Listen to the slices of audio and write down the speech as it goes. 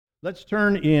Let's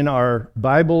turn in our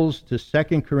Bibles to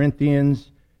 2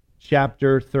 Corinthians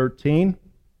chapter 13.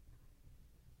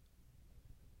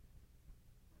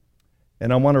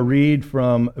 And I want to read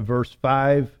from verse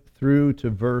 5 through to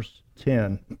verse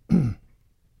 10. And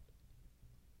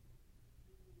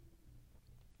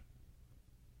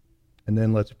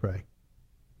then let's pray.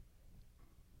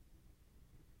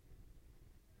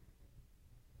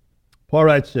 Paul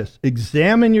writes this: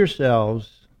 "Examine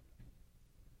yourselves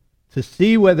to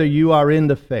see whether you are in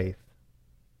the faith.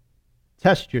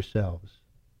 Test yourselves.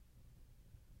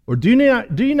 Or do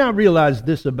you not realize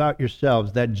this about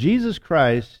yourselves, that Jesus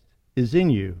Christ is in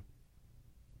you,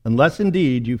 unless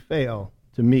indeed you fail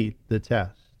to meet the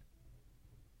test?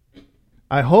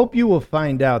 I hope you will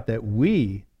find out that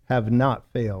we have not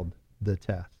failed the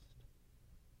test.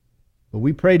 But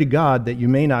we pray to God that you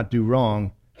may not do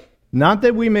wrong, not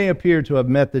that we may appear to have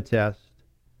met the test,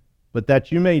 but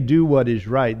that you may do what is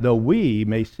right, though we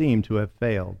may seem to have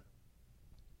failed.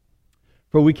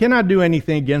 For we cannot do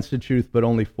anything against the truth, but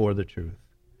only for the truth.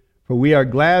 For we are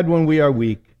glad when we are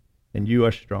weak, and you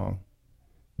are strong.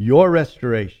 Your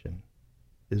restoration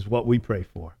is what we pray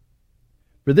for.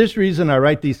 For this reason I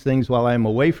write these things while I am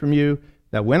away from you,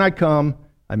 that when I come,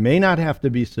 I may not have to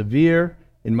be severe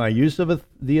in my use of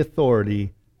the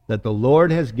authority that the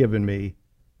Lord has given me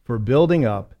for building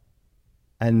up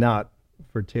and not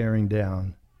for tearing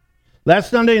down." Last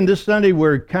Sunday and this Sunday,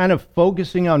 we're kind of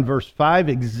focusing on verse 5.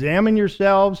 Examine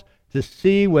yourselves to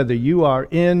see whether you are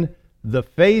in the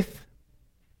faith.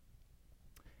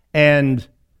 And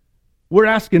we're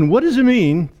asking, what does it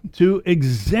mean to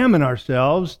examine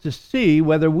ourselves to see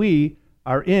whether we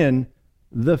are in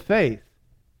the faith?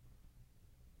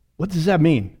 What does that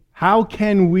mean? How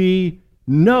can we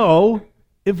know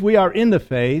if we are in the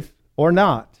faith or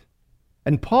not?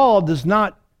 And Paul does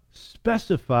not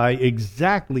specify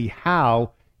exactly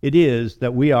how it is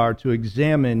that we are to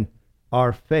examine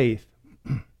our faith.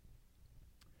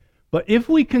 But if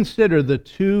we consider the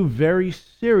two very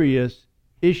serious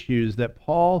issues that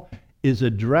Paul is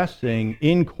addressing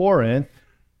in Corinth,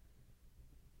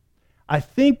 I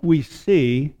think we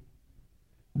see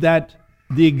that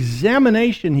the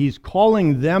examination he's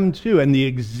calling them to, and the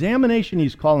examination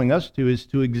he's calling us to, is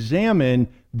to examine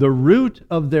the root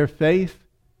of their faith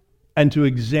and to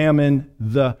examine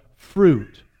the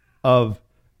fruit of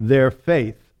their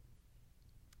faith.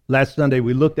 Last Sunday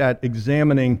we looked at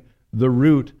examining the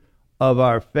root of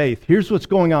our faith. Here's what's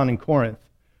going on in Corinth.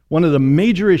 One of the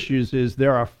major issues is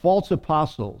there are false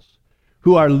apostles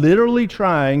who are literally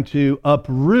trying to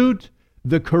uproot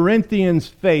the Corinthians'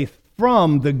 faith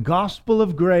from the gospel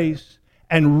of grace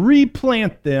and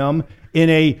replant them in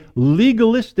a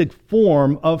legalistic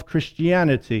form of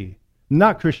Christianity.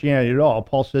 Not Christianity at all.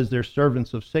 Paul says they're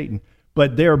servants of Satan.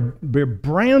 But they're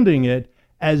branding it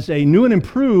as a new and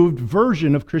improved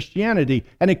version of Christianity.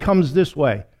 And it comes this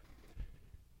way.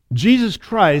 Jesus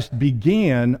Christ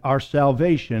began our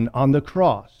salvation on the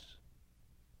cross.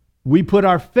 We put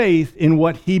our faith in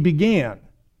what he began.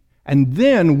 And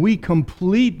then we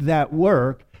complete that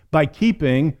work by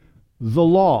keeping the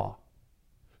law.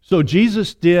 So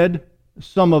Jesus did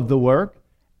some of the work,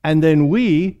 and then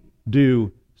we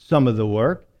do some of the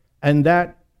work, and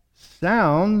that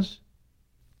sounds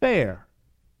fair.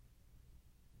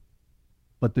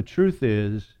 But the truth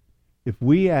is, if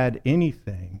we add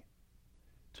anything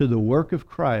to the work of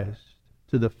Christ,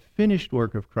 to the finished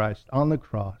work of Christ on the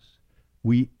cross,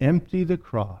 we empty the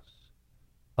cross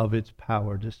of its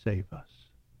power to save us.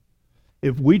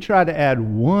 If we try to add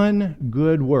one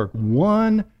good work,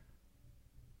 one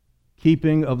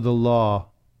keeping of the law,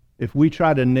 if we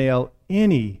try to nail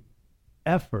any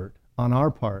effort on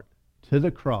our part to the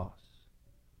cross,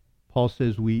 Paul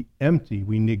says we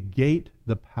negate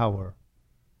the power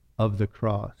of the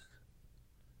cross.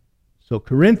 So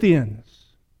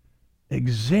Corinthians,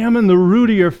 examine the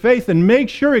root of your faith and make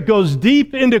sure it goes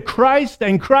deep into Christ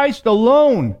and Christ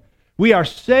alone. We are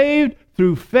saved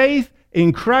through faith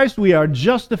in Christ. We are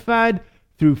justified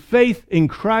through faith in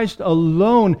Christ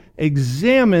alone.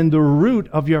 Examine the root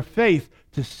of your faith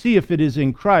to see if it is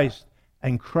in Christ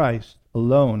and Christ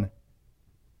alone.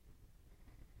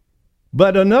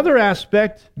 But another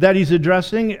aspect that he's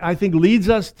addressing, I think, leads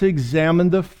us to examine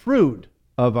the fruit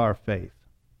of our faith.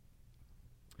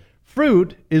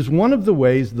 Fruit is one of the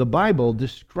ways the Bible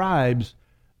describes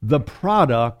the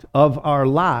product of our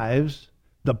lives,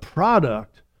 the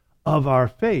product of our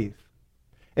faith.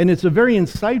 And it's a very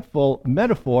insightful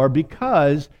metaphor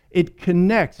because it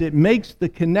makes the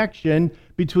connection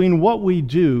between what we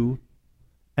do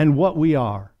and what we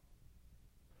are.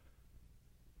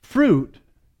 Fruit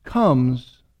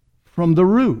comes from the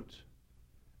root.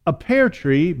 A pear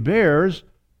tree bears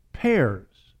pears.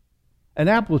 An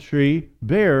apple tree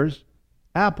bears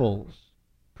apples,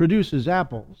 produces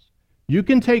apples. You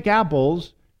can take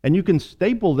apples and you can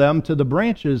staple them to the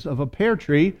branches of a pear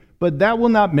tree, but that will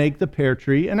not make the pear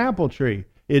tree an apple tree.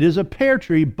 It is a pear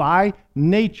tree by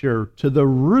nature. To the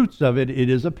roots of it, it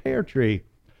is a pear tree.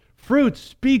 Fruit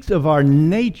speaks of our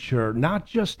nature, not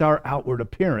just our outward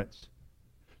appearance.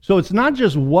 So it's not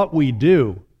just what we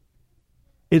do,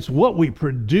 it's what we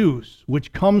produce,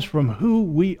 which comes from who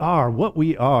we are, what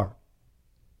we are.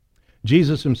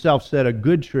 Jesus himself said a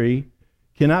good tree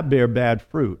cannot bear bad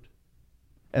fruit,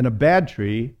 and a bad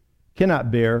tree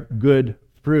cannot bear good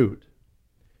fruit.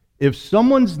 If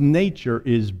someone's nature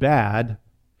is bad,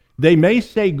 they may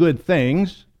say good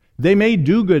things, they may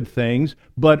do good things,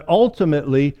 but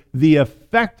ultimately the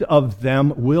effect of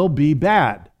them will be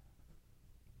bad.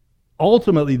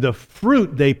 Ultimately, the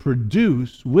fruit they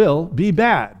produce will be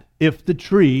bad if the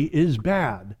tree is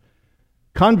bad.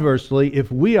 Conversely,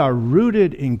 if we are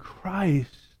rooted in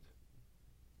Christ,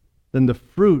 then the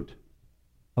fruit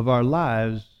of our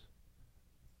lives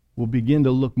will begin to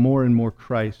look more and more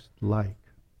Christ-like.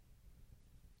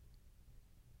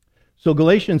 So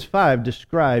Galatians 5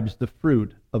 describes the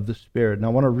fruit of the Spirit. And I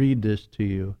want to read this to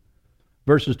you.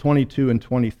 Verses 22 and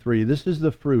 23. This is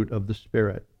the fruit of the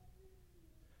Spirit.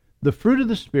 The fruit of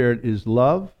the Spirit is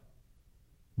love,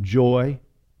 joy,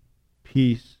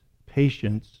 peace,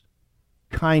 patience,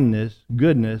 kindness,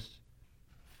 goodness,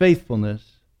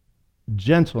 faithfulness,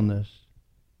 gentleness,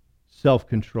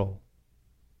 self-control.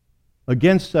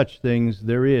 Against such things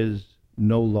there is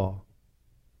no law.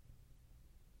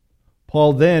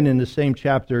 Paul then, in the same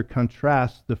chapter,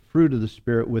 contrasts the fruit of the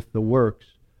Spirit with the works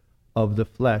of the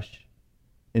flesh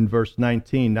in verse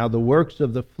 19. Now the works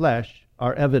of the flesh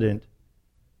are evident: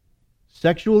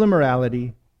 sexual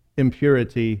immorality,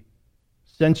 impurity,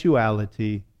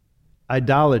 sensuality,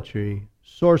 idolatry,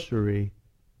 sorcery,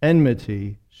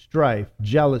 enmity, strife,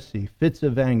 jealousy, fits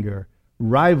of anger,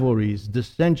 rivalries,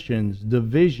 dissensions,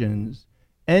 divisions,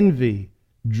 envy,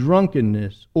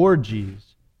 drunkenness,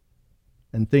 orgies,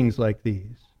 and things like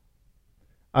these.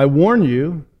 I warn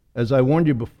you, as I warned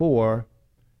you before,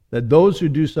 that those who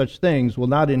do such things will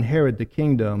not inherit the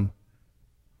kingdom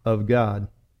of God.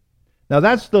 Now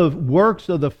that's the works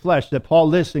of the flesh that Paul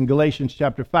lists in Galatians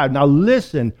chapter 5. Now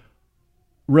listen,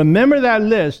 remember that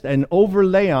list and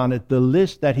overlay on it the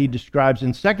list that he describes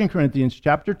in 2 Corinthians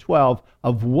chapter 12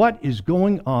 of what is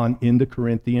going on in the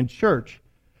Corinthian church.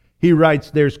 He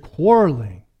writes, there's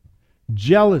quarreling,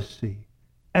 jealousy,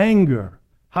 anger,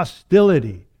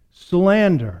 hostility,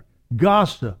 slander,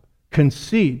 gossip,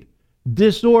 conceit,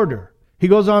 disorder. He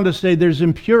goes on to say there's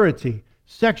impurity,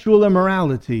 sexual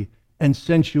immorality, and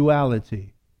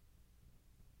sensuality.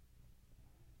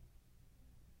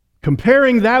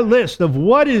 Comparing that list of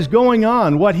what is going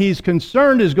on, what he's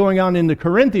concerned is going on in the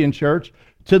Corinthian church,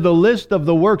 to the list of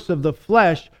the works of the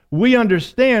flesh, we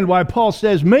understand why Paul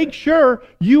says, make sure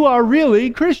you are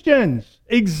really Christians.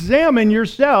 Examine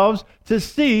yourselves to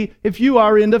see if you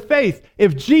are in the faith.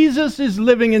 If Jesus is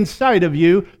living inside of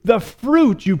you, the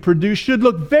fruit you produce should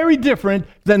look very different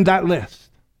than that list.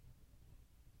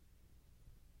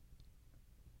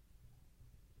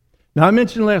 Now, I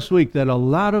mentioned last week that a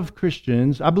lot of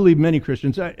Christians, I believe many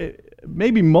Christians,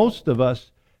 maybe most of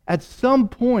us, at some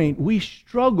point we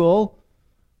struggle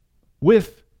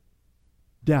with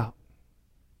doubt.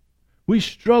 We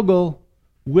struggle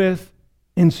with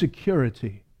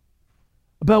insecurity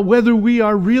about whether we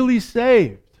are really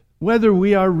saved, whether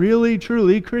we are really,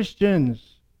 truly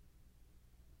Christians.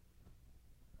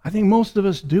 I think most of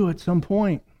us do at some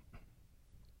point.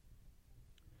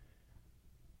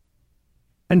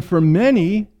 And for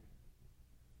many,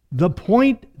 the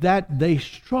point that they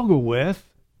struggle with,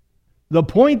 the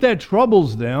point that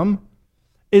troubles them,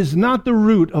 is not the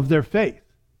root of their faith.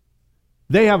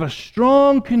 They have a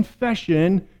strong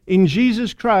confession in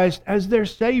Jesus Christ as their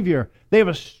Savior. They have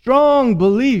a strong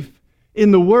belief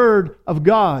in the Word of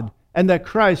God and that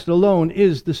Christ alone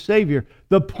is the Savior.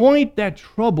 The point that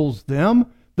troubles them,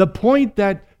 the point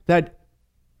that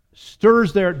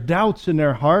stirs their doubts in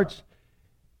their hearts,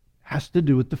 has to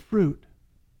do with the fruit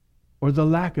or the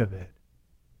lack of it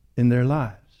in their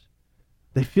lives.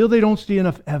 They feel they don't see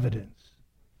enough evidence,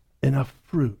 enough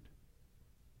fruit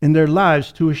in their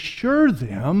lives to assure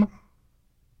them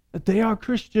that they are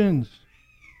Christians.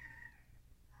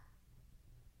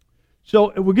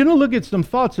 So we're going to look at some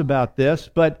thoughts about this,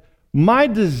 but my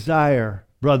desire,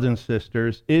 brothers and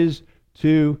sisters, is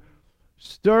to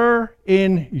stir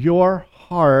in your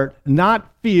heart not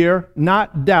fear,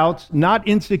 not doubts, not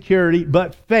insecurity,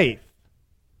 but faith.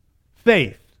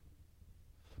 Faith.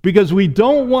 Because we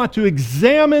don't want to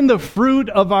examine the fruit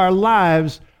of our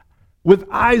lives with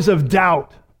eyes of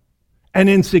doubt and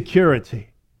insecurity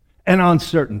and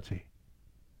uncertainty.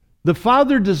 The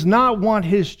Father does not want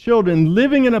His children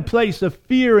living in a place of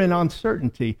fear and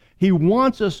uncertainty. He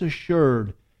wants us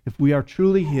assured, if we are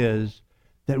truly His,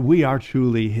 that we are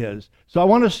truly His. So I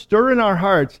want to stir in our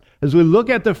hearts as we look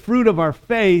at the fruit of our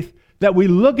faith, that we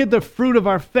look at the fruit of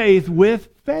our faith with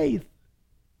faith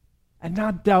and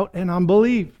not doubt and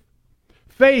unbelief.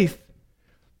 Faith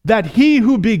that He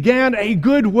who began a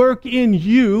good work in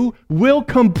you will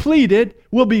complete it,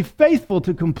 will be faithful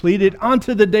to complete it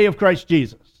unto the day of Christ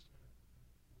Jesus.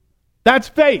 That's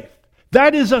faith.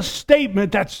 That is a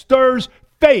statement that stirs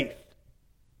faith.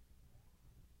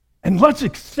 And let's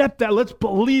accept that. Let's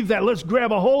believe that. Let's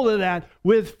grab a hold of that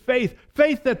with faith.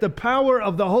 Faith that the power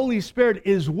of the Holy Spirit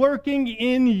is working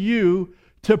in you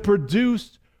to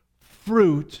produce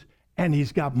fruit. And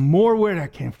He's got more where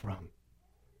that came from.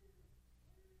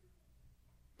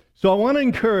 So I want to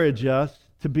encourage us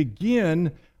to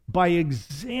begin by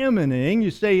examining. You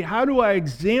say, how do I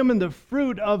examine the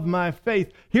fruit of my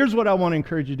faith? Here's what I want to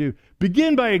encourage you to do.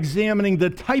 Begin by examining the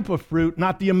type of fruit,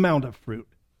 not the amount of fruit.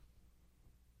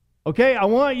 Okay? I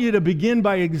want you to begin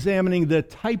by examining the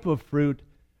type of fruit,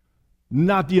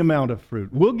 not the amount of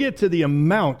fruit. We'll get to the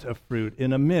amount of fruit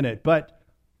in a minute, but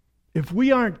if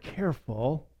we aren't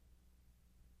careful,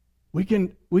 we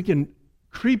can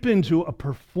creep into a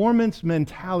performance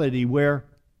mentality where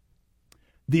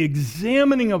the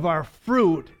examining of our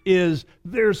fruit is,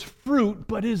 there's fruit,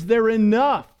 but is there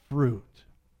enough fruit?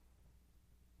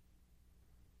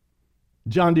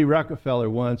 John D. Rockefeller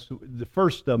once, the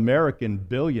first American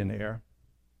billionaire,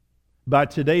 by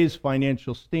today's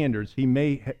financial standards, he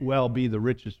may well be the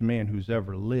richest man who's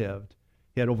ever lived.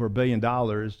 He had over $1 billion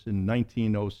in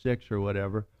 1906 or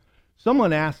whatever.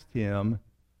 Someone asked him,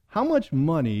 how much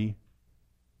money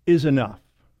is enough?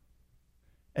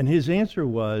 And his answer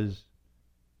was,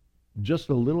 just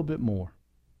a little bit more.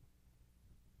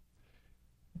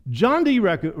 John D.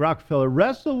 Rockefeller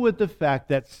wrestled with the fact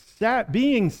that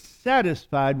being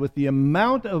satisfied with the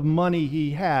amount of money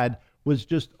he had was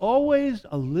just always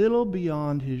a little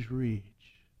beyond his reach.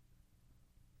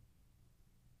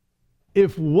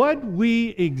 If what we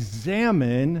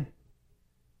examine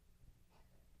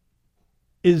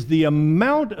is the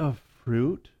amount of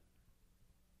fruit,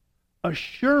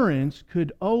 assurance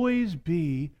could always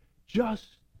be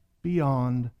just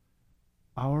beyond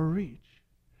our reach.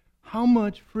 How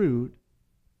much fruit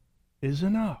is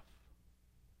enough?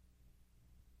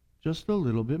 Just a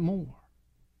little bit more.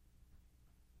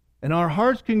 And our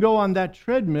hearts can go on that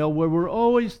treadmill where we're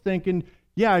always thinking,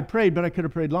 yeah, I prayed, but I could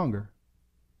have prayed longer.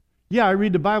 Yeah, I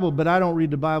read the Bible, but I don't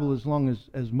read the Bible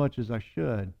as much as I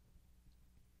should.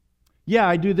 Yeah,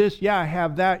 I do this. Yeah, I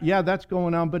have that. Yeah, that's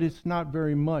going on, but it's not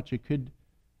very much. It could,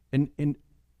 in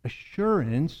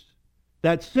assurance,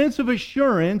 that sense of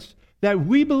assurance that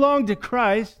we belong to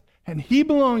Christ and He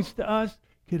belongs to us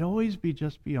could always be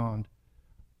just beyond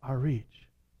our reach.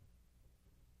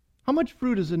 How much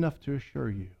fruit is enough to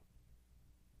assure you?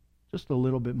 Just a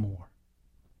little bit more.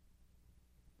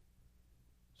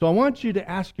 So I want you to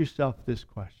ask yourself this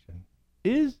question.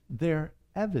 Is there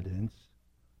evidence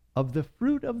of the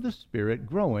fruit of the Spirit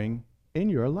growing in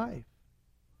your life?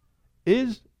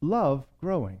 Is love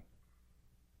growing?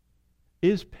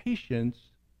 Is patience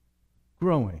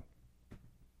growing?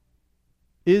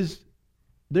 Is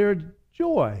there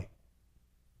joy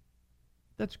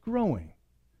that's growing?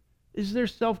 Is there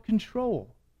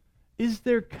self-control? Is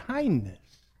there kindness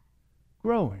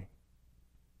growing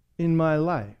in my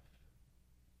life?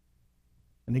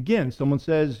 And again, someone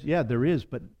says, yeah, there is,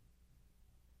 but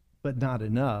not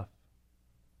enough.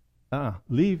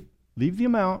 Leave the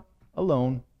amount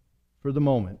alone for the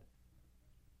moment.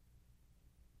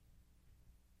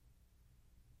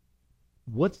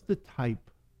 What's the type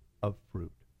of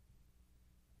fruit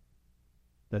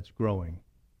that's growing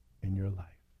in your life?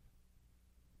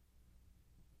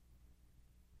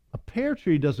 A pear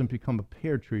tree doesn't become a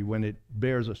pear tree when it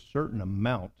bears a certain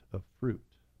amount of fruit.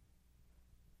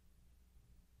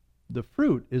 The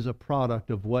fruit is a product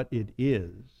of what it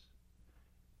is.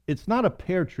 It's not a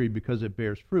pear tree because it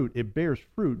bears fruit. It bears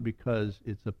fruit because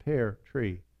it's a pear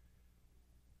tree.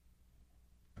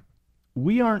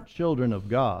 We aren't children of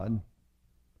God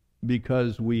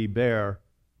because we bear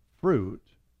fruit.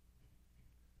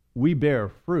 We bear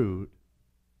fruit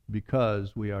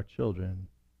because we are children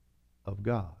of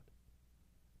God.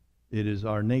 It is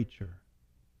our nature.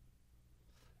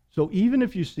 So even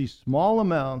if you see small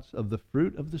amounts of the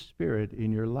fruit of the Spirit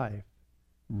in your life,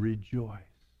 rejoice.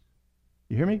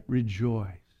 You hear me? Rejoice.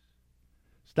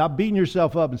 Stop beating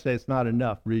yourself up and say it's not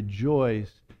enough.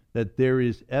 Rejoice that there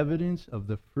is evidence of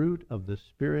the fruit of the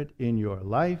Spirit in your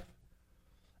life,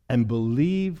 and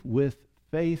believe with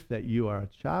faith that you are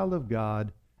a child of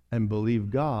God, and believe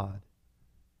God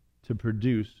to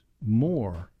produce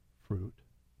more fruit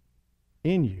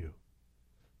in you.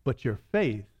 But your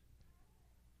faith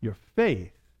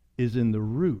is in the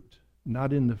root,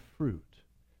 not in the fruit.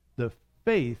 The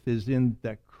faith is in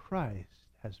that Christ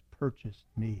has purchased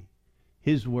me.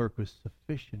 His work was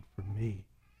sufficient for me.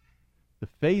 The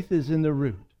faith is in the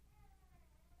root.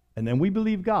 And then we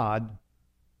believe God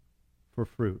for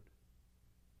fruit.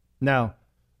 Now,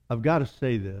 I've got to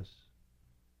say this.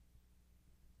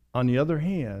 On the other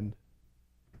hand,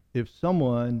 if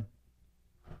someone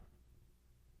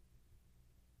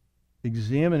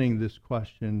examining this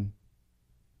question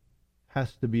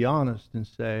has to be honest and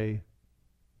say,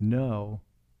 no,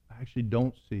 I actually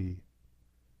don't see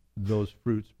those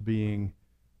fruits being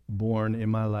born in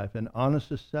my life. An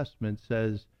honest assessment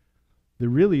says there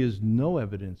really is no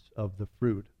evidence of the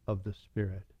fruit of the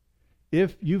Spirit.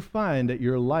 If you find that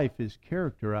your life is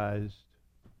characterized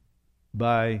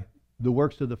by the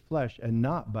works of the flesh and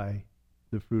not by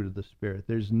the fruit of the Spirit,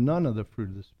 there's none of the fruit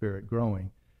of the Spirit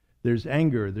growing. There's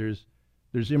anger,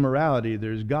 there's immorality,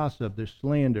 there's gossip, there's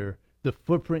slander. The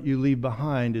footprint you leave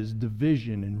behind is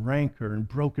division and rancor and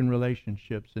broken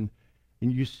relationships. And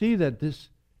you see that this,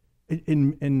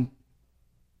 and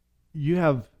you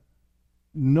have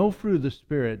no fruit of the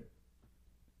Spirit,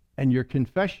 and your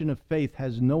confession of faith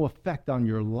has no effect on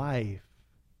your life,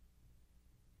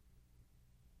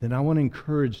 then I want to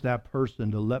encourage that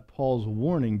person to let Paul's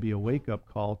warning be a wake-up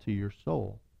call to your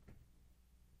soul.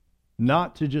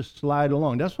 Not to just slide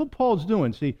along. That's what Paul's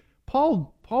doing. See,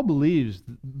 Paul believes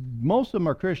most of them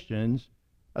are Christians.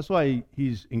 That's why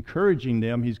he's encouraging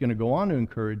them. He's going to go on to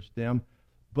encourage them.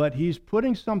 But he's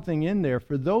putting something in there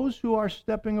for those who are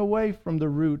stepping away from the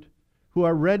root, who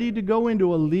are ready to go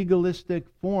into a legalistic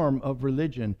form of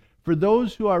religion, for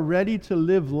those who are ready to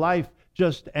live life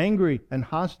just angry and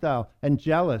hostile and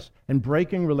jealous and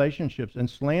breaking relationships and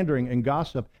slandering and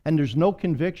gossip, and there's no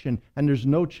conviction and there's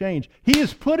no change. He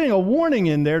is putting a warning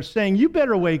in there saying, you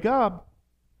better wake up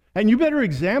and you better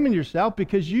examine yourself,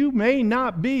 because you may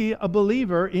not be a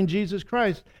believer in Jesus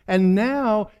Christ. And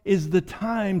now is the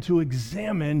time to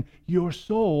examine your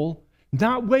soul.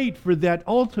 Not wait for that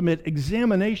ultimate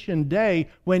examination day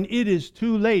when it is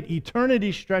too late.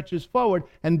 Eternity stretches forward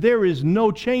and there is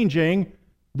no changing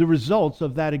the results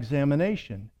of that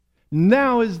examination.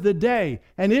 Now is the day.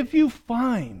 And if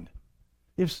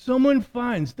someone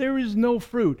finds there is no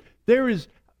fruit,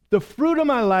 the fruit of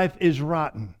my life is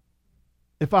rotten,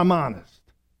 if I'm honest.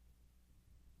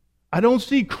 I don't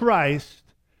see Christ.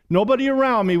 Nobody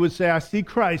around me would say, I see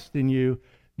Christ in you.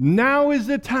 Now is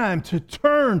the time to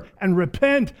turn and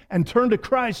repent and turn to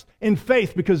Christ in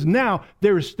faith, because now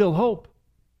there is still hope.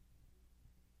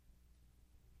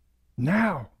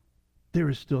 Now there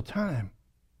is still time.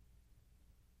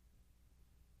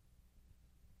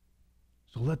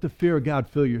 So let the fear of God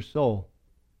fill your soul.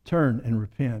 Turn and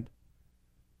repent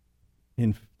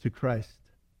to Christ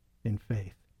in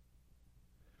faith.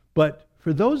 But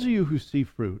for those of you who see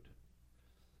fruit,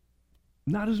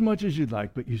 not as much as you'd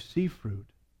like, but you see fruit,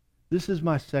 this is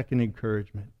my second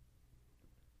encouragement.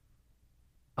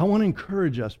 I want to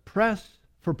encourage us, press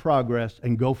for progress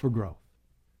and go for growth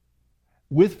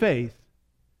with faith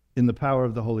in the power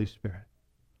of the Holy Spirit.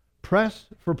 Press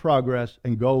for progress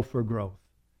and go for growth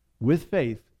with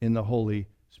faith in the Holy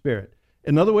Spirit.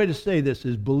 Another way to say this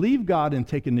is believe God and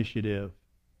take initiative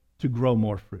to grow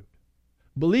more fruit.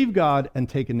 Believe God and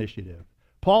take initiative.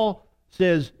 Paul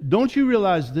says, don't you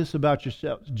realize this about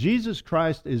yourselves? Jesus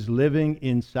Christ is living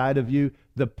inside of you.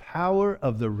 The power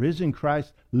of the risen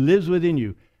Christ lives within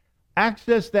you.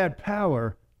 Access that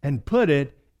power and put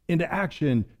it into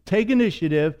action. Take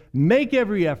initiative. Make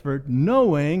every effort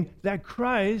knowing that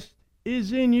Christ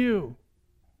is in you.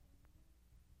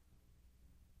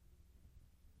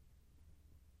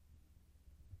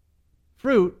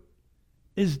 Fruit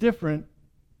is different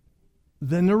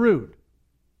than the root.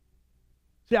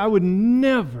 See, I would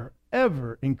never,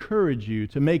 ever encourage you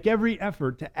to make every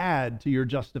effort to add to your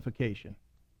justification.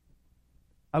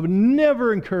 I would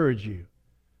never encourage you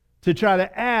to try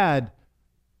to add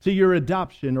to your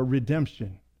adoption or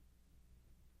redemption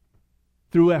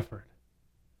through effort.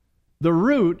 The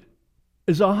root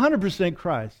is 100%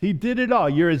 Christ. He did it all.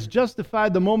 You're as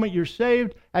justified the moment you're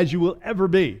saved as you will ever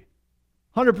be.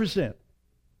 100%.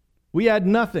 We add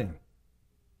nothing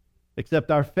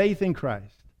except our faith in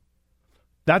Christ.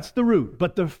 That's the root.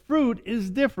 But the fruit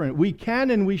is different. We can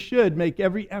and we should make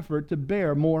every effort to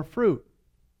bear more fruit.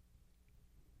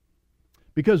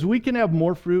 Because we can have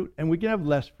more fruit and we can have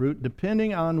less fruit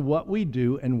depending on what we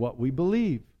do and what we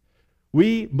believe.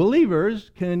 We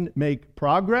believers can make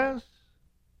progress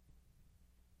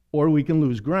or we can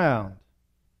lose ground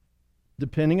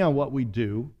depending on what we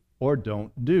do or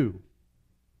don't do.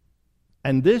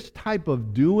 And this type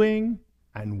of doing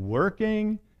and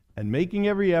working and making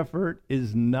every effort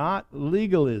is not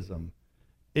legalism.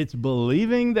 It's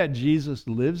believing that Jesus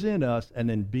lives in us and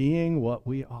in being what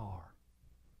we are.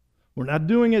 We're not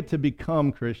doing it to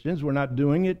become Christians. We're not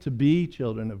doing it to be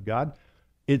children of God.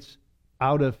 It's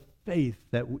out of faith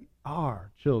that we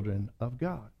are children of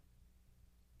God.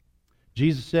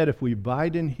 Jesus said if we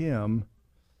abide in him,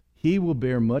 he will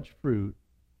bear much fruit.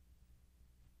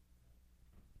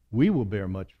 We will bear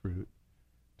much fruit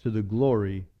to the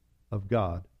glory of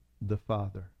God the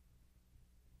Father.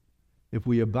 If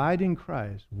we abide in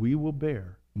Christ, we will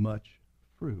bear much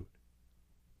fruit.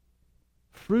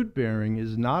 Fruit bearing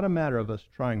is not a matter of us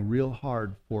trying real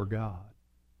hard for God.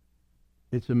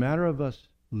 It's a matter of us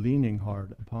leaning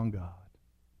hard upon God,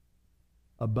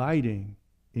 abiding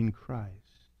in Christ.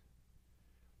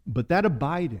 But that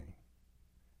abiding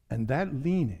and that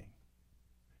leaning,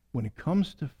 when it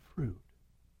comes to fruit,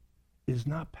 is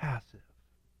not passive.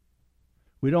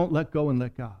 We don't let go and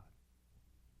let God.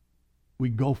 We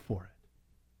go for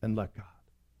it and let God.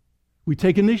 We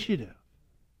take initiative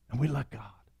and we let God.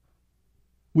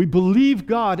 We believe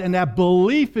God, and that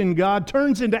belief in God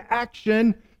turns into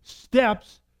action,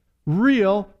 steps,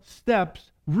 real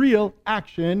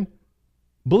action,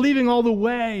 believing all the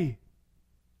way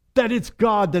that it's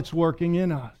God that's working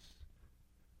in us.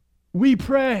 We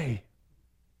pray,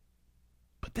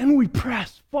 but then we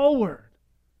press forward.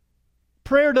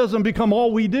 Prayer doesn't become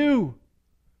all we do.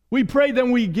 We pray,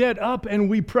 then we get up and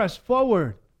we press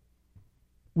forward.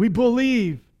 We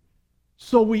believe,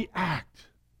 so we act.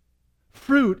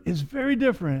 Fruit is very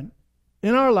different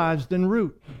in our lives than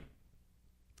root.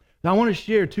 Now I want to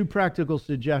share two practical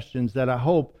suggestions that I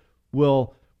hope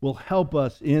will help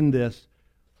us in this.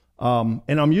 And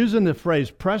I'm using the phrase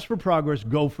press for progress,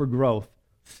 go for growth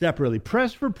separately.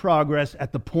 Press for progress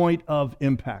at the point of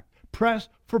impact. Press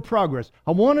for progress.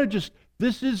 I want to just,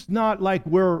 this is not like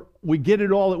where we get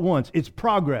it all at once. It's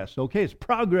progress, okay? It's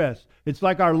progress. It's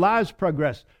like our lives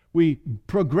progress. We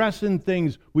progress in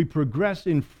things. We progress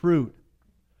in fruit.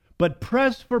 But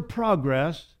press for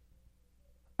progress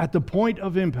at the point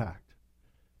of impact.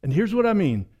 And here's what I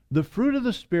mean. The fruit of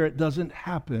the Spirit doesn't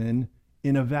happen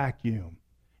in a vacuum.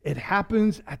 It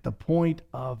happens at the point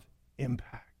of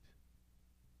impact.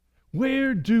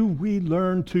 Where do we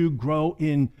learn to grow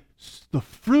in the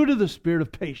fruit of the Spirit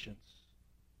of patience?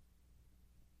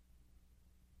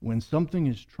 When something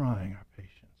is trying our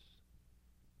patience.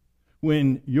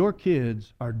 When your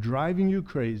kids are driving you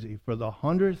crazy for the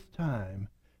 100th time,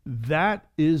 that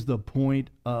is the point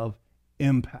of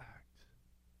impact.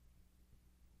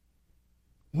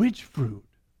 Which fruit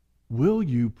will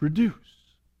you produce?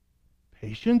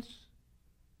 Patience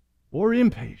or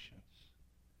impatience?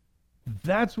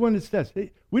 That's when it says,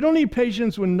 hey, we don't need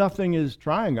patience when nothing is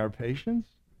trying our patience.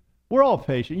 We're all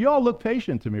patient. You all look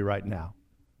patient to me right now.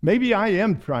 Maybe I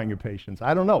am trying your patience.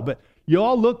 I don't know. But you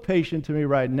all look patient to me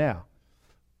right now.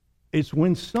 It's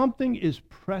when something is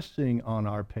pressing on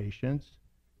our patience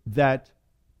that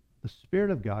the Spirit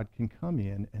of God can come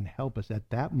in and help us at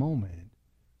that moment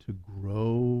to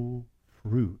grow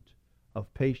fruit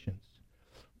of patience.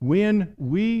 When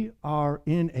we are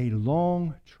in a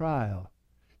long trial,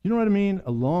 you know what I mean?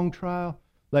 A long trial?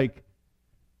 Like,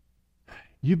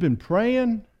 you've been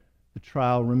praying, the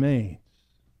trial remains.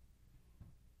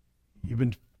 You've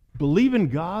been believing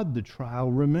God, the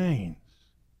trial remains.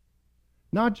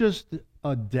 Not just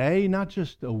a day, not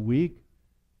just a week,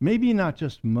 maybe not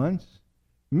just months.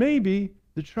 Maybe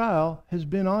the trial has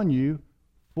been on you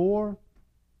for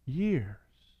years.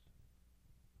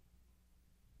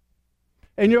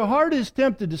 And your heart is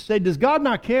tempted to say, does God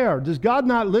not care? Does God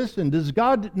not listen? Is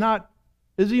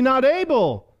he not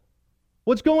able?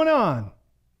 What's going on?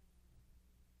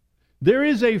 There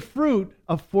is a fruit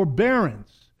of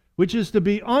forbearance, which is to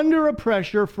be under a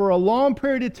pressure for a long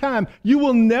period of time. You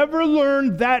will never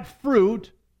learn that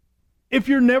fruit if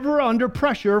you're never under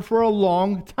pressure for a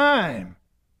long time.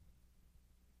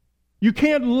 You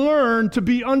can't learn to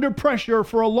be under pressure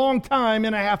for a long time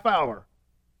in a half hour.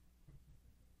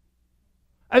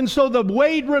 And so the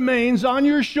weight remains on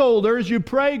your shoulders. You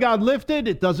pray, God, lift it.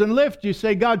 It doesn't lift. You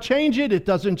say, God, change it. It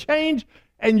doesn't change.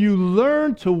 And you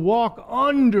learn to walk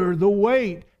under the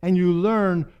weight. And you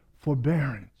learn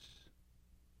forbearance.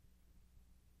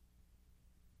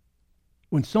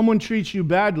 When someone treats you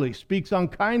badly, speaks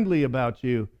unkindly about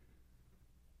you,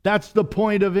 that's the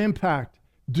point of impact.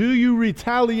 Do you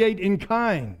retaliate in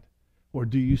kind, or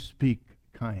do you speak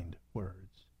kind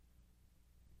words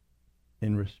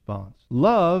in response?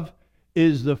 Love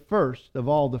is the first of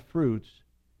all the fruits.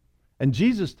 And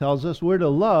Jesus tells us we're to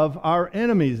love our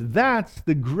enemies. That's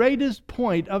the greatest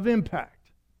point of impact.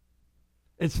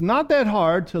 It's not that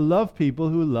hard to love people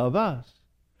who love us.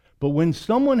 But when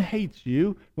someone hates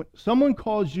you, when someone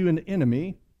calls you an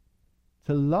enemy,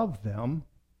 to love them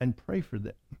and pray for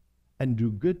them and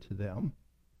do good to them,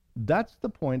 that's the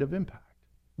point of impact.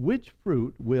 Which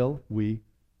fruit will we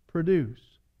produce?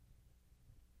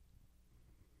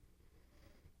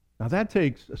 Now that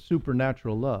takes a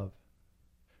supernatural love.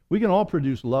 We can all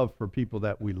produce love for people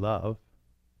that we love.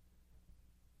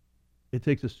 It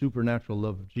takes a supernatural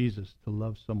love of Jesus to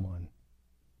love someone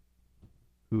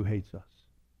who hates us.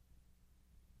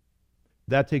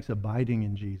 That takes abiding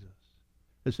in Jesus.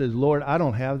 It says, Lord, I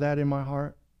don't have that in my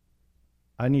heart.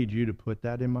 I need you to put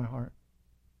that in my heart.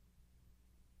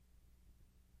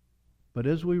 But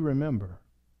as we remember,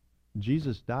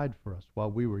 Jesus died for us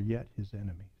while we were yet his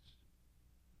enemies.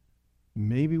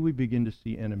 Maybe we begin to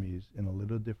see enemies in a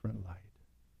little different light.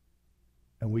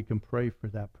 And we can pray for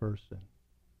that person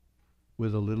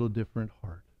with a little different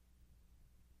heart.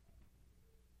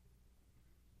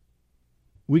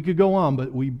 We could go on,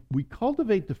 but we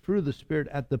cultivate the fruit of the Spirit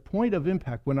at the point of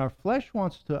impact when our flesh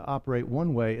wants to operate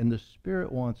one way and the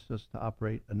Spirit wants us to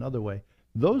operate another way.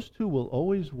 Those two will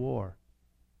always war.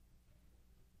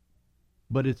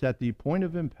 But it's at the point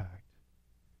of impact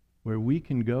where we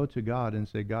can go to God and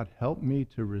say, God, help me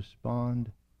to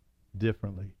respond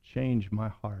differently. Change my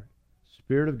heart.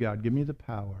 Spirit of God, give me the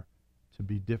power to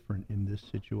be different in this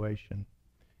situation.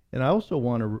 And I also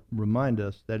want to remind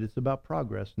us that it's about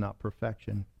progress, not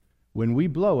perfection. When we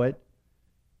blow it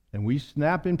and we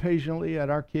snap impatiently at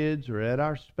our kids or at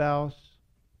our spouse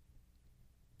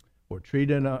or treat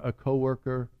a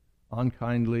coworker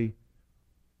unkindly,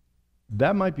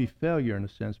 that might be failure in a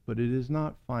sense, but it is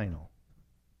not final.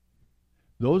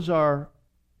 Those are,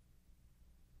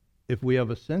 if we have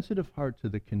a sensitive heart to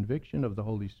the conviction of the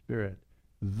Holy Spirit,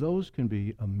 those can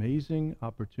be amazing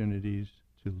opportunities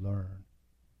to learn.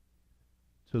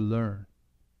 To learn.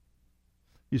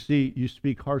 You see, you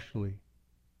speak harshly.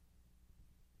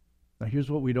 Now here's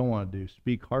what we don't want to do.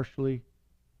 Speak harshly,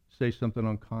 say something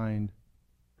unkind,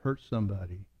 hurt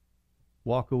somebody,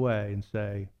 walk away and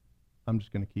say, I'm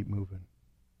just going to keep moving.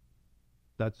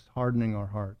 That's hardening our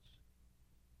hearts.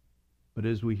 But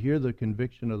as we hear the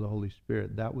conviction of the Holy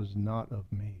Spirit, that was not of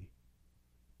me.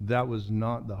 That was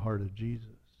not the heart of Jesus.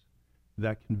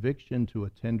 That conviction to a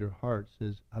tender heart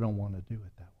says, I don't want to do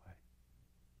it that way.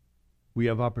 We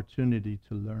have opportunity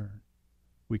to learn.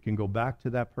 We can go back to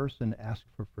that person, ask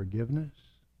for forgiveness,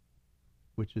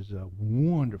 which is a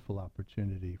wonderful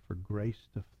opportunity for grace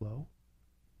to flow.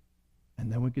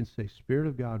 And then we can say, Spirit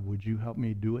of God, would you help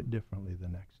me do it differently the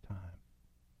next time?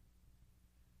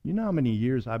 You know how many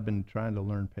years I've been trying to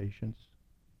learn patience?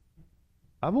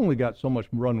 I've only got so much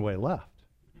runway left.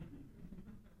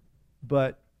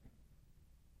 But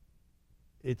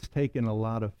it's taken a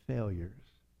lot of failures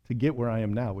to get where I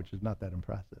am now, which is not that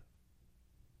impressive.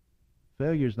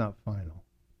 Failure is not final.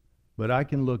 But I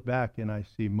can look back and I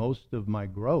see most of my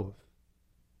growth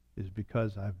is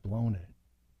because I've blown it.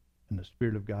 And the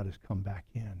Spirit of God has come back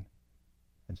in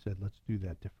and said, let's do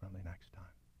that differently next time.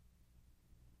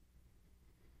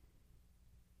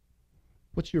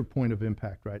 What's your point of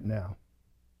impact right now?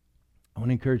 I want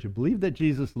to encourage you, believe that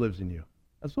Jesus lives in you.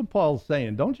 That's what Paul's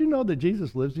saying. Don't you know that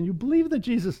Jesus lives in you? Believe that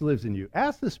Jesus lives in you.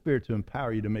 Ask the Spirit to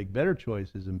empower you to make better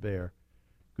choices and bear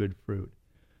good fruit.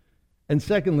 And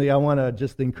secondly, I want to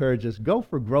just encourage us, go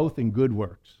for growth in good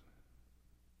works.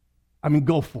 I mean,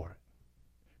 go for it.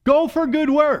 Go for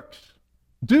good works.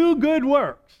 Do good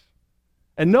works.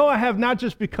 And no, I have not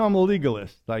just become a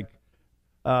legalist.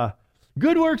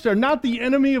 Good works are not the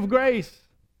enemy of grace.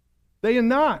 They are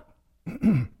not.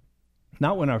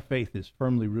 Not when our faith is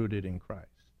firmly rooted in Christ.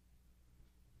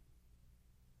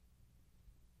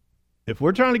 If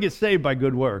we're trying to get saved by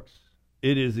good works,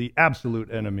 it is the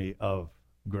absolute enemy of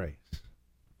grace.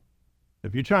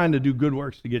 If you're trying to do good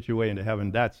works to get your way into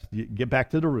heaven, get back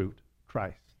to the root,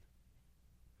 Christ.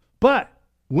 But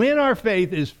when our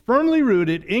faith is firmly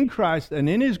rooted in Christ and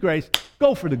in His grace,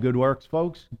 go for the good works,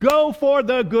 folks. Go for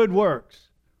the good works.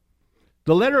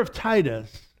 The letter of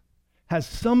Titus has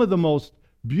some of the most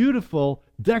beautiful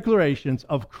declarations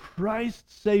of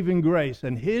Christ's saving grace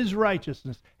and His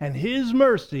righteousness and His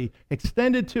mercy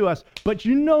extended to us. But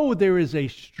you know there is a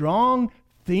strong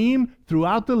theme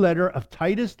throughout the letter of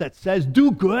Titus that says, do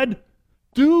good.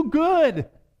 Do good.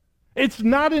 It's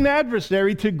not an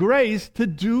adversary to grace to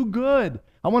do good.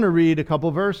 I want to read a couple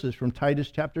verses from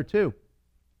Titus chapter 2,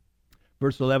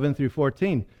 verse 11 through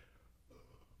 14.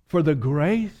 For the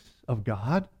grace of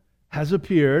God has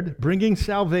appeared, bringing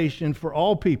salvation for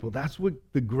all people. That's what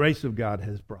the grace of God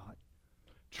has brought.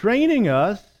 Training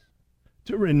us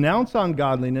to renounce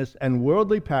ungodliness and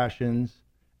worldly passions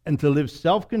and to live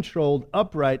self-controlled,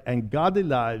 upright, and godly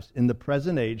lives in the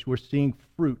present age. We're seeing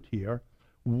fruit here.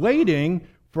 Waiting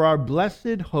for our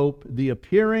blessed hope, the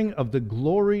appearing of the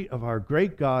glory of our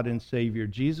great God and Savior,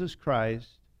 Jesus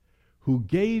Christ, who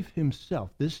gave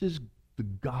himself, this is the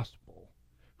gospel,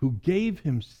 who gave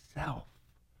himself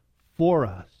for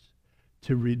us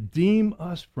to redeem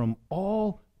us from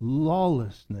all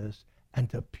lawlessness and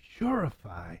to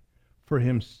purify for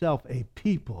himself a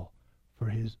people for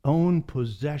his own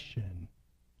possession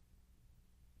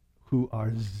who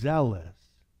are zealous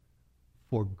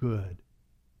for good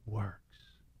works.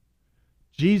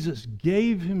 Jesus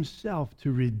gave himself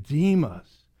to redeem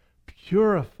us,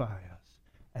 purify us,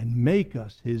 and make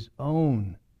us his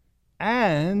own,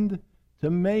 and to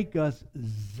make us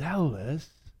zealous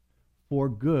for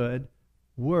good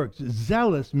works.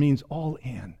 Zealous means all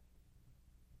in.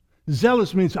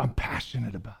 Zealous means I'm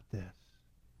passionate about this.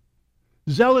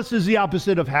 Zealous is the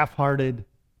opposite of half-hearted.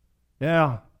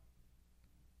 Yeah.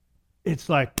 It's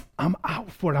like, I'm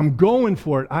out for it. I'm going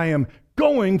for it. I am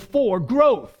going for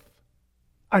growth.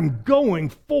 I'm going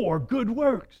for good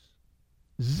works.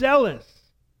 Zealous.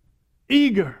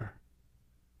 Eager.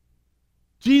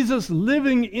 Jesus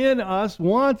living in us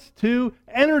wants to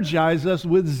energize us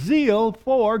with zeal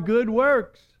for good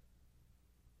works.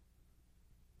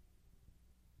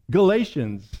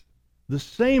 Galatians, the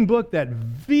same book that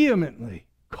vehemently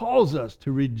calls us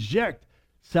to reject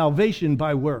salvation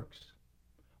by works,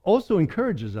 also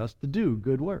encourages us to do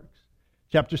good works.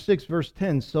 Chapter 6, verse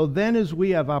 10, so then as we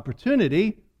have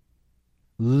opportunity,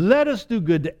 let us do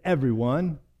good to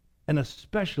everyone, and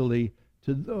especially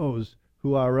to those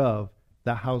who are of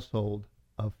the household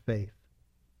of faith.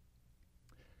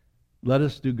 Let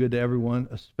us do good to everyone,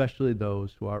 especially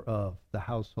those who are of the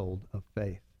household of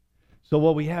faith. So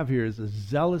what we have here is a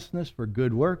zealousness for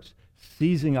good works,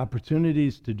 seizing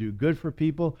opportunities to do good for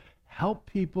people, help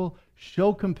people,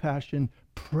 show compassion,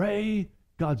 pray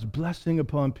God's blessing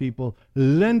upon people,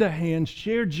 lend a hand,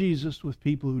 share Jesus with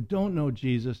people who don't know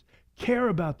Jesus, care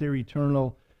about their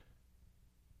eternal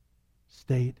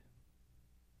state.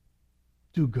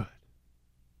 Do good.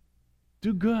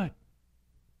 Do good.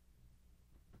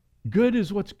 Good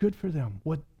is what's good for them,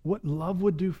 what love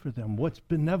would do for them, what's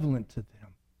benevolent to them.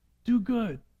 Do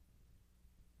good.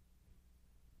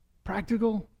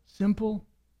 Practical, simple,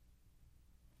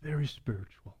 very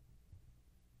spiritual.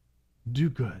 Do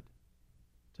good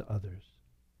to others.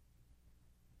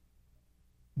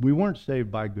 We weren't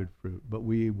saved by good fruit, but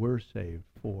we were saved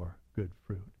for good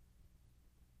fruit.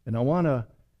 And I want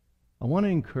to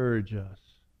encourage us,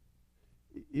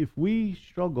 if we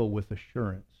struggle with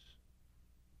assurance,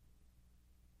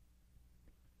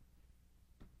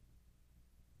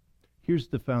 here's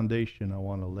the foundation I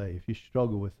want to lay. If you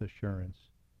struggle with assurance,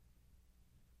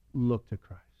 look to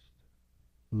Christ.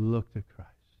 Look to Christ.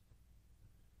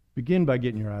 Begin by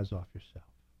getting your eyes off yourself.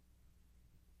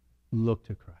 Look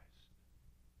to Christ.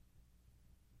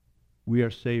 We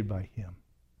are saved by him.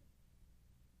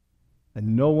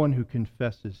 And no one who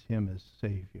confesses him as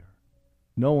Savior,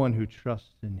 no one who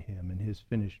trusts in him and his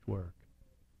finished work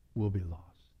will be lost.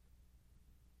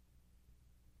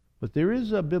 But there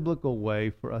is a biblical way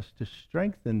for us to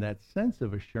strengthen that sense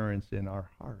of assurance in our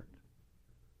heart.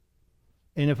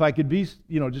 And if I could be,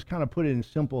 just kind of put it in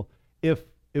simple, if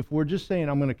we're just saying,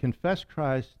 I'm going to confess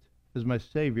Christ as my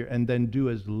Savior and then do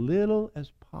as little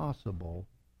as possible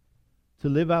to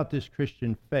live out this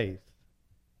Christian faith.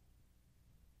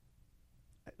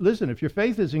 Listen, if your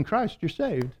faith is in Christ, you're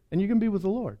saved and you can be with the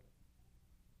Lord.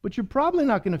 But you're probably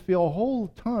not going to feel a whole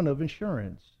ton of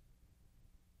assurance.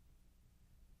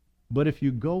 But if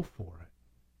you go for it,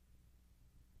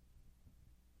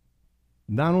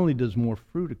 not only does more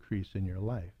fruit increase in your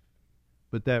life,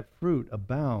 but that fruit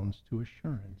abounds to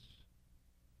assurance.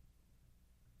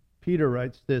 Peter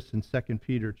writes this in 2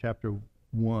 Peter chapter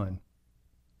 1,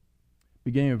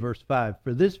 beginning in verse 5.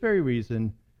 For this very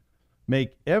reason,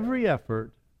 make every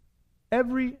effort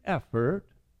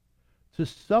to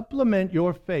supplement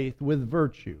your faith with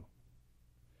virtue,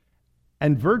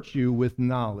 and virtue with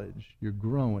knowledge, you're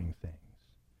growing things,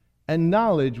 and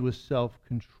knowledge with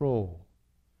self-control,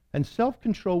 and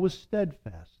self-control with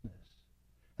steadfastness,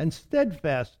 and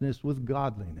steadfastness with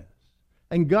godliness,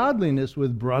 and godliness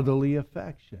with brotherly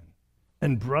affection,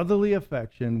 and brotherly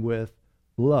affection with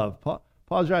love.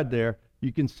 Pause right there.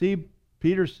 You can see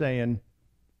Peter saying,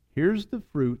 here's the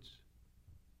fruits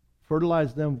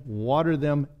fertilize them, water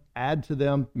them, add to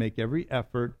them, make every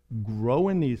effort, grow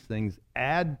in these things,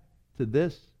 add to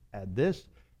this, add this,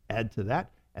 add to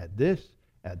that, add this,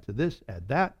 add to this, add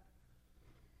that.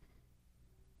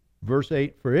 Verse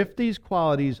 8, for if these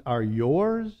qualities are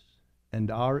yours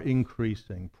and are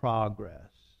increasing,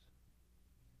 progress,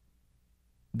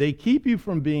 they keep you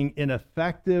from being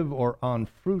ineffective or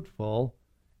unfruitful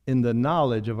in the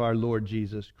knowledge of our Lord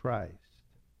Jesus Christ.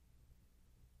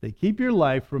 They keep your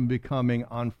life from becoming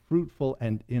unfruitful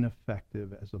and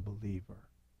ineffective as a believer.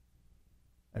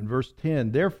 And verse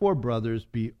 10, therefore, brothers,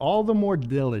 be all the more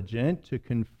diligent to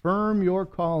confirm your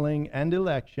calling and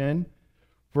election,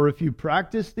 for if you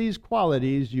practice these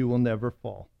qualities, you will never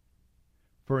fall.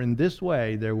 For in this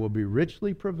way there will be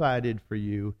richly provided for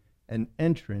you an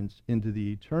entrance into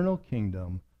the eternal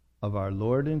kingdom of our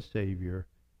Lord and Savior,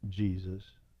 Jesus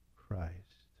Christ.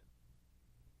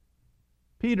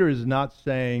 Peter is not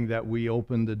saying that we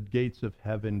open the gates of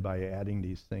heaven by adding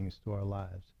these things to our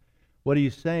lives. What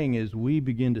he's saying is we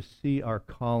begin to see our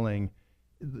calling,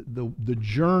 the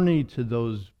journey to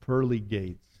those pearly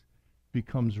gates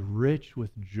becomes rich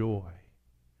with joy,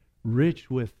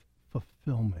 rich with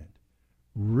fulfillment,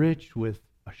 rich with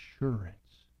assurance,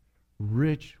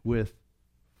 rich with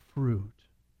fruit.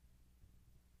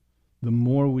 The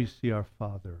more we see our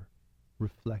Father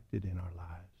reflected in our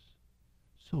lives.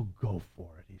 So go for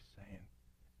it, he's saying.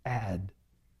 Add,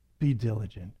 be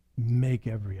diligent, make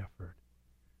every effort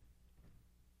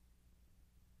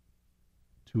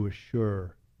to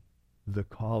assure the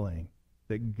calling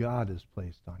that God has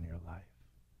placed on your life.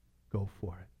 Go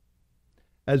for it.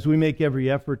 As we make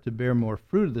every effort to bear more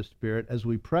fruit of the Spirit, as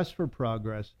we press for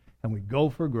progress and we go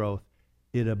for growth,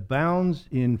 it abounds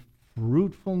in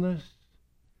fruitfulness,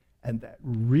 and that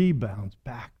rebounds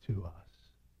back to us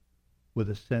with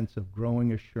a sense of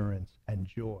growing assurance and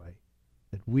joy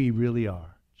that we really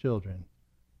are children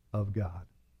of God.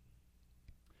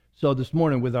 So this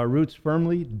morning, with our roots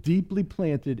firmly, deeply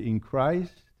planted in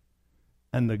Christ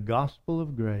and the gospel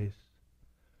of grace,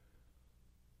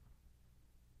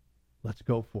 let's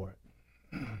go for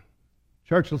it.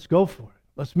 Church, let's go for it.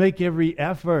 Let's make every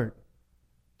effort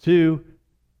to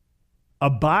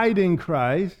abide in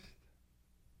Christ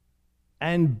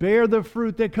and bear the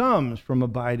fruit that comes from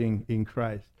abiding in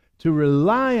Christ, to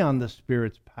rely on the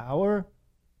Spirit's power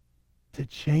to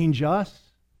change us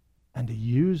and to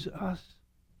use us,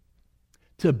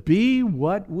 to be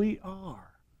what we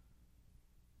are,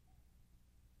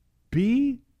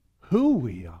 be who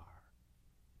we are,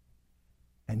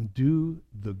 and do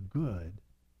the good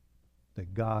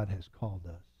that God has called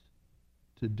us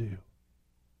to do.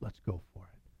 Let's go for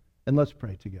it. And let's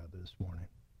pray together this morning.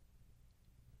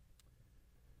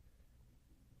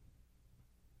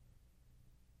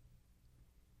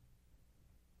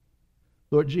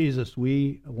 Lord Jesus,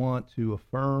 we want to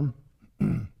affirm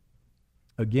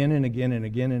again and again and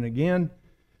again and again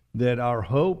that our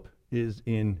hope is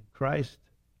in Christ.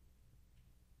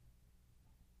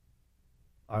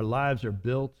 Our lives are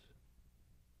built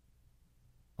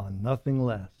on nothing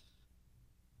less.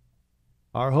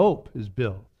 Our hope is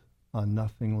built on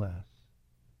nothing less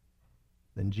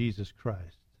than Jesus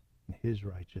Christ and his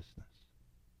righteousness.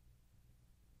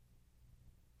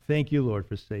 Thank you, Lord,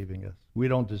 for saving us. We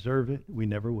don't deserve it. We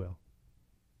never will.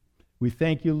 We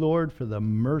thank you, Lord, for the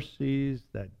mercies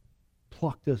that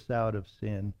plucked us out of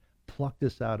sin, plucked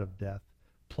us out of death,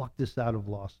 plucked us out of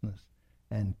lostness,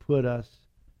 and put us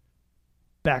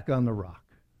back on the rock,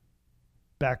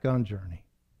 back on journey,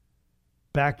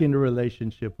 back into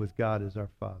relationship with God as our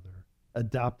Father,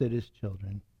 adopted as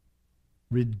children,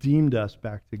 redeemed us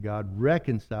back to God,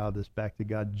 reconciled us back to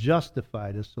God,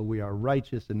 justified us so we are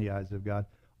righteous in the eyes of God.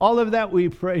 All of that we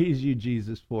praise you,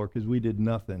 Jesus, for, because we did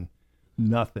nothing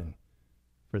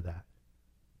for that.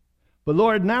 But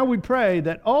Lord, now we pray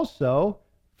that also,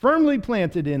 firmly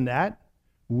planted in that,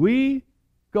 we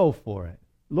go for it.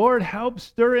 Lord, help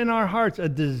stir in our hearts a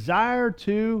desire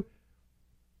to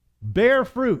bear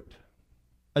fruit,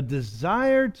 a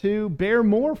desire to bear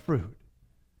more fruit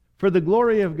for the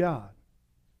glory of God,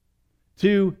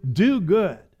 to do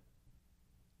good,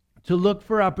 to look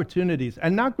for opportunities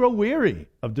and not grow weary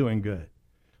of doing good.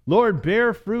 Lord,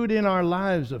 bear fruit in our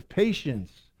lives of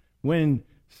patience when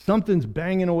something's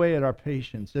banging away at our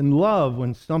patience, and love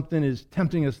when something is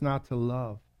tempting us not to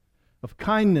love, of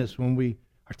kindness when we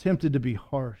are tempted to be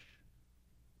harsh.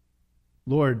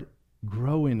 Lord,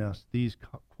 grow in us these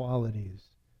qualities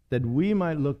that we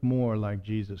might look more like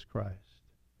Jesus Christ.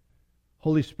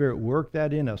 Holy Spirit, work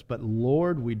that in us. But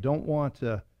Lord, we don't want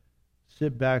to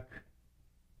sit back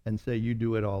and say, you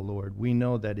do it all, Lord. We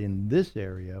know that in this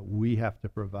area, we have to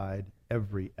provide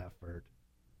every effort.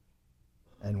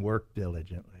 and work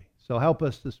diligently. So help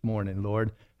us this morning,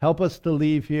 Lord. Help us to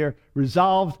leave here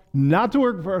resolved not to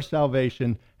work for our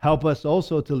salvation. Help us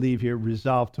also to leave here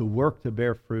resolved to work to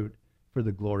bear fruit for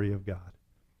the glory of God.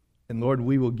 And Lord,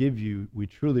 we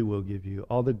truly will give you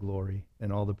all the glory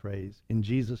and all the praise. In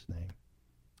Jesus' name,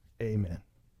 amen.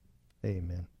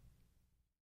 Amen.